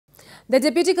The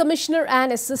Deputy Commissioner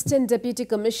and Assistant Deputy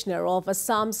Commissioner of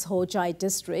Assam's Hojai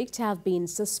district have been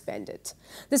suspended.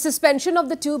 The suspension of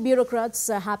the two bureaucrats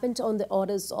happened on the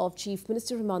orders of Chief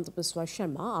Minister Himanta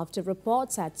Biswa after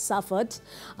reports had surfaced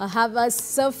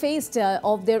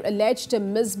of their alleged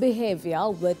misbehavior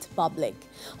with public.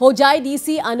 Hojai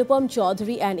DC Anupam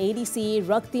Chaudhary and ADC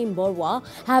Raktim Borwa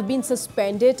have been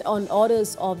suspended on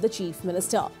orders of the Chief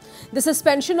Minister. The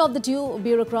suspension of the two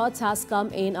bureaucrats has come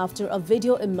in after a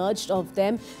video emerged of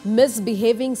them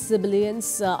misbehaving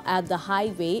civilians at the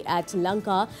highway at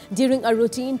Lanka during a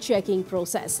routine checking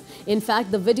process. In fact,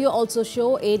 the video also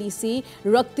shows ADC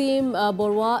Raktim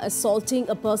Borwa assaulting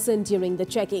a person during the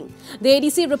checking. The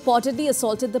ADC reportedly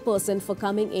assaulted the person for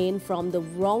coming in from the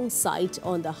wrong side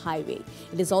on the highway.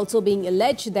 It is also being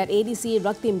alleged that ADC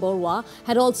Raktim Borwa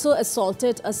had also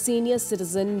assaulted a senior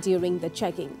citizen during the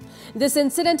checking. This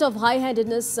incident of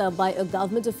high-handedness by a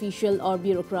government official or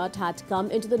bureaucrat had come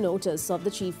into the notice of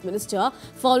the Chief Minister,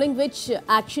 following which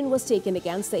action was taken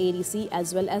against the ADC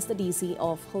as well as the DC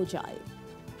of Hojai.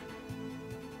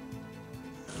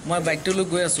 My bike to look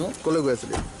where so,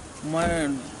 my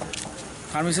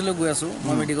pharmacy look where so,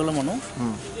 my medical mono.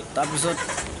 Tapisot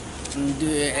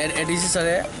ADC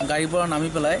Sare, Garibor Nami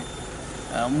Pelai,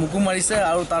 Mukumarise,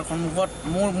 our Tarkon, what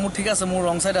more Mutikas and more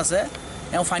wrong side as a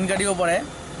fine Gadio Pore.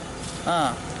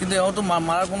 কিন্তু এওটো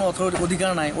মারার কোনো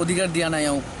অধিকার নাই অধিকার দিয়া নাই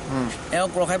এও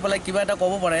ৰখাই পেলাই কিবা এটা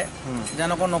ক'ব পাৰে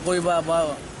জানক নকৰিবা বা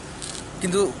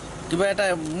কিন্তু কিবা এটা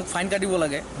মোক ফাইন কাটিব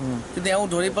লাগে কিন্তু এও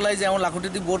ধৰি পেলাই যে এও লাখুটি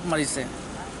দি বোট মাৰিছে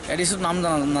এডিসি নাম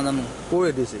নাজানো কো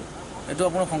এডিসি এটো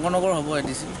আপোনাৰ শংকৰনগৰ হ'ব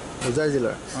এডিসি হোজাই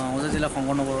জিলা হোজাই জিলা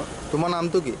শংকৰনগৰ তোমাৰ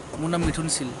নামটো কি মোৰ নাম মিঠুন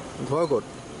ছিল ঘৰ ক'ত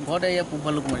ঘৰ এয়া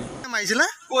পুবালুক মাৰি মাৰিছিলা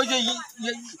কই যে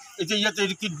এই ইয়াতে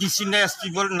কি ডিসি নে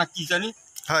এসটিবল না কি জানি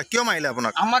হ্যাঁ কিয় মাইলে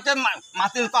আপোনাক আমাকে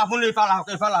মাতে তো আপনি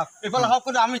এফাল হাক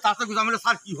করে আমি তাতে গুজামলে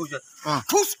স্যার কি হইছে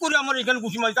খুশ করে আমার এখানে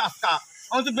গুছি মাইতে আজকা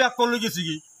আমি তো ব্যাক করলে গেছি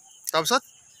কি তাৰপিছত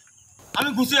আমি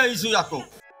গুছি আইছি আকৌ